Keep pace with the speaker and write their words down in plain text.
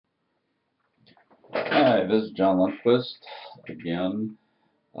Hi, this is John Lundquist again.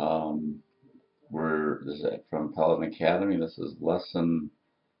 This is from Paladin Academy. This is lesson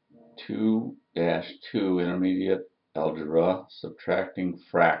 2-2, intermediate algebra, subtracting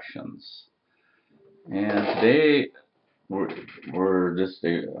fractions. And today we're just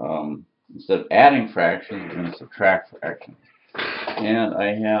instead of adding fractions, we're going to subtract fractions.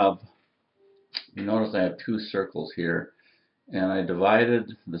 And you notice I have two circles here, and I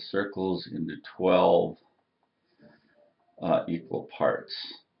divided the circles into 12 equal parts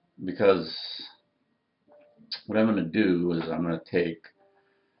because what I'm going to do is I'm going to take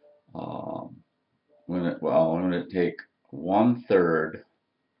I'm going to take 1/3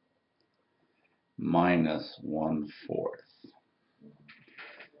 minus 1/4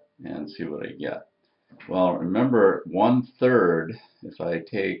 and see what I get. Well, remember 1/3. If I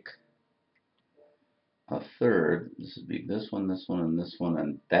take a third, this would be this one, and this one,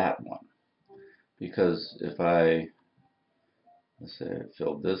 and that one. Because if let's say I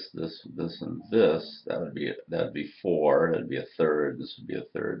fill this, and this, that would be 4. That'd be a third. This would be a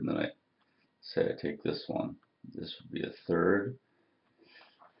third, and then I take this one. This would be a third.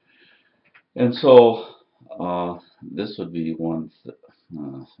 And so this would be something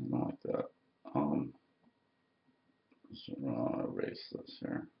like that. Erase this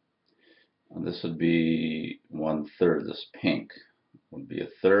here. This would be 1/3. This pink would be a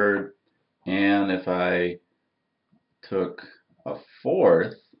third. And if I took a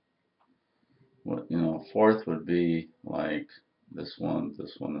fourth, fourth would be like this one,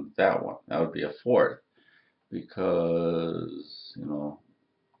 and that one. That would be a fourth because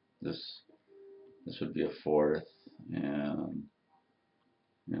this would be a fourth, and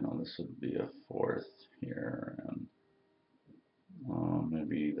this would be a fourth here, and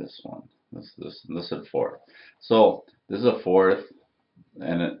maybe this one, and this is a fourth. So this is a fourth,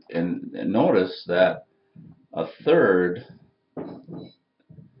 and notice that a third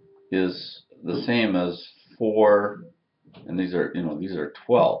is the same as 4, and these are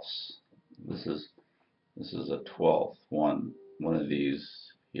twelfths. This is a twelfth. One of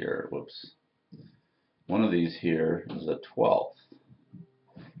these here. Whoops. One of these here is a twelfth.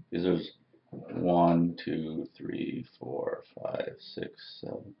 These are 1, 2, 3, 4, 5, 6,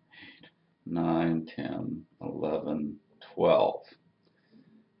 7, 8, 9, 10, 11, 12.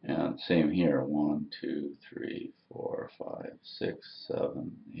 And same here, 1, 2, 3, 4, 5, 6,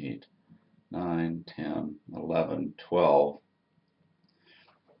 7, 8, 9, 10, 11, 12.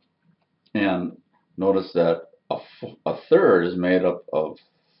 And notice that a third is made up of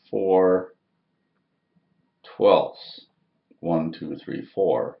 4 twelfths. 1, 2, 3,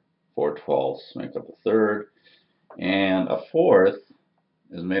 4. 4 twelfths make up a third. And a fourth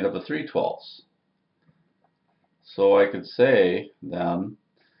is made up of 3 twelfths. So I could say then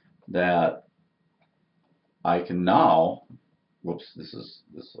that I can now, whoops,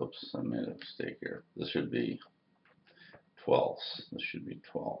 I made a mistake here. This should be twelfths. This should be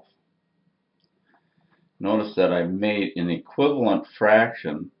 12. Notice that I made an equivalent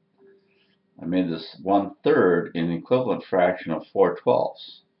fraction. I made this 1/3 an equivalent fraction of 4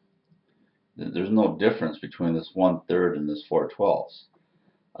 twelfths. There's no difference between this 1/3 and this 4 twelfths.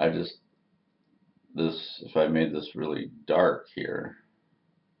 If I made this really dark here,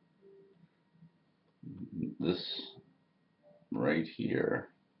 this right here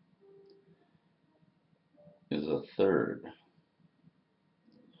is a third,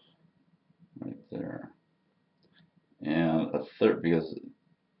 right there. And a third, because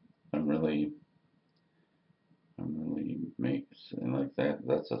I'm really making it like that,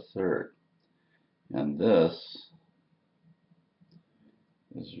 that's a third. And this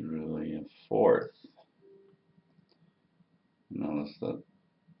is really a fourth. Notice that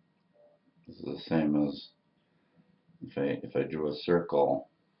this is the same as if I drew a circle,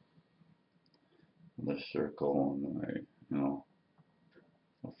 this circle, and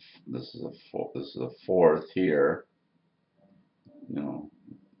this is a fourth here,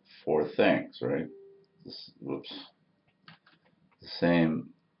 4 things, right? Whoops. The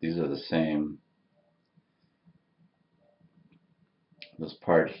same. These are the same. This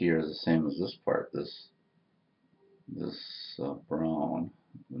part here is the same as this part. This brown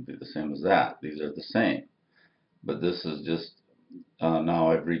would be the same as that. These are the same, but this is just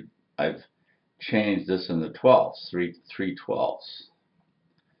now I've changed this into twelfths. 3 twelfths.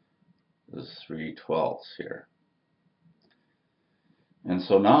 There's 3 twelfths here, and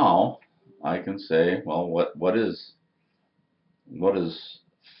so now I can say, well, what is this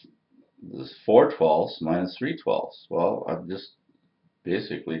 4 twelfths minus 3 twelfths? Well, I've just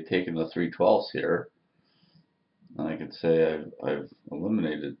basically taken the 3 twelfths here, and I could say I've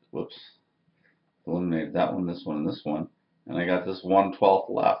eliminated, whoops, eliminated that one, this one, and this one, and I got this 1/12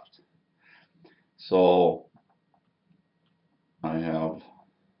 left. So I have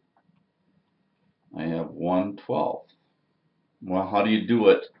 1/12. Well, how do you do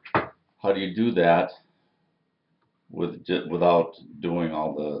it? How do you do that without doing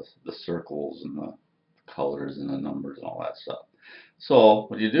all the circles and the colors and the numbers and all that stuff? So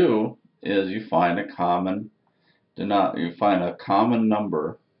what you do is you find a common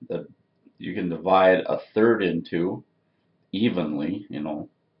number that you can divide a third into evenly, and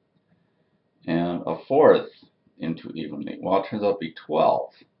a fourth into evenly. Well, it turns out to be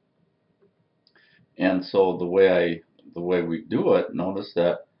 12. And so the way we do it, notice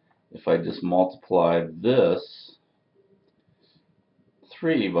that if I just multiply this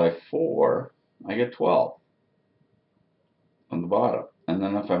 3 by 4, I get 12 on the bottom. And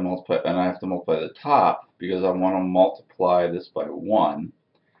then if I multiply, and I have to multiply the top because I want to multiply this by 1.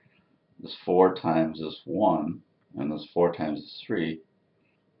 This 4 times this 1, and this 4 times this 3.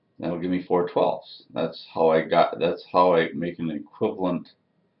 That'll give me 4/12. That's how I make an equivalent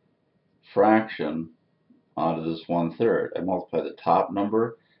fraction out of this 1/3. I multiply the top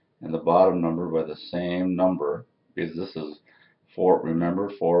number and the bottom number by the same number, because this is 4. Remember,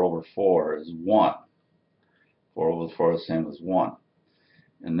 4 over 4 is 1. 4 over 4 is the same as 1.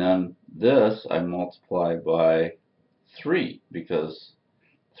 And then this I multiply by 3, because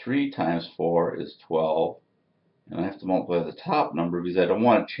 3 times 4 is 12. And I have to multiply the top number because I don't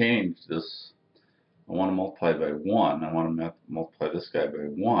want to change this. I want to multiply by 1. I want to multiply this guy by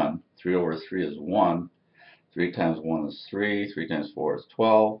 1. 3 over 3 is 1. 3 times 1 is 3. 3 times 4 is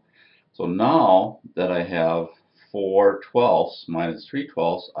 12. So now that I have 4/12 minus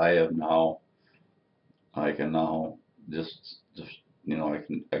 3/12, I can now just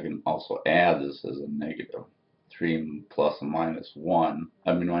I can also add this as a negative. 3 plus or minus 1.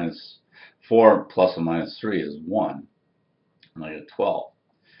 I mean minus 4 plus or minus 3 is 1. And I get 12.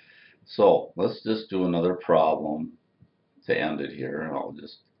 So let's just do another problem to end it here. And I'll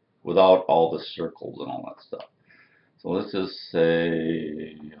just, without all the circles and all that stuff. So let's just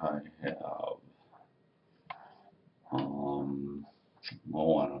say I have, I don't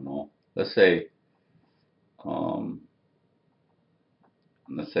know. Let's say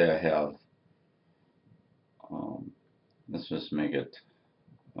I have, let's just make it,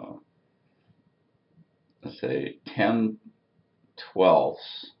 let's say 10/12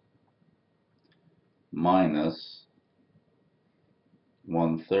 minus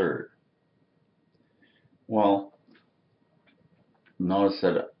 1/3. Well, notice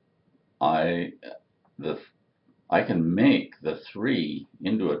that I can make the 3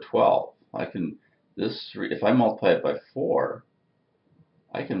 into a 12. This 3, if I multiply it by 4,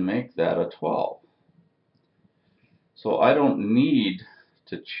 I can make that a 12. So I don't need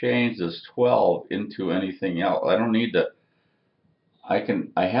to change this 12 into anything else. I don't need to,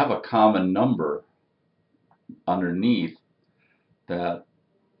 I have a common number underneath that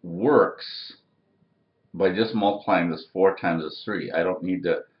works by just multiplying this 4 times this 3. I don't need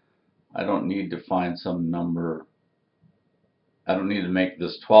to find some number. I don't need to make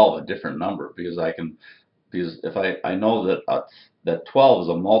this 12 a different number, because if I know that 12 is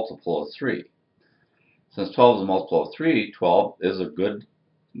a multiple of 3. Since 12 is a multiple of 3, 12 is a good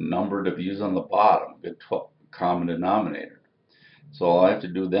number to use on the bottom, a good common denominator. So all I have to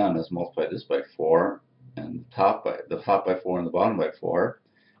do then is multiply this by 4, and the top by 4 and the bottom by 4.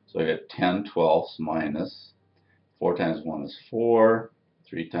 So I get 10/12 minus 4 times 1 is 4,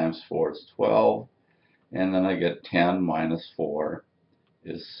 3 times 4 is 12, and then I get 10 minus 4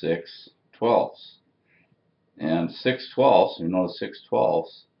 is 6/12. And 6/12, you notice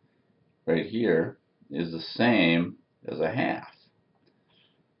 6/12 right here is the same as a half.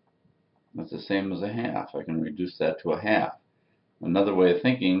 That's the same as a half. I can reduce that to a half. Another way of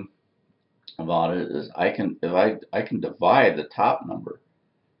thinking about it is I can divide the top number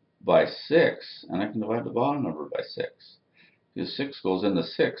by 6, and I can divide the bottom number by 6. Because 6 goes into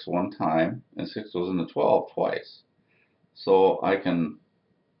 6 one time, and 6 goes into 12 twice. So I can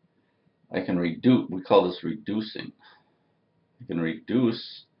reduce, we call this reducing. I can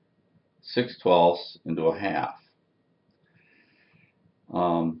reduce 6/12 into a half.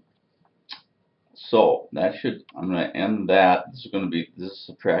 So that I'm going to end that. This is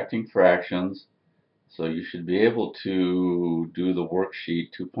subtracting fractions. So you should be able to do the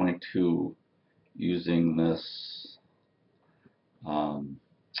worksheet 2.2 using this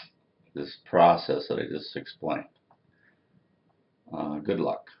this process that I just explained. Good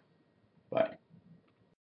luck. Bye.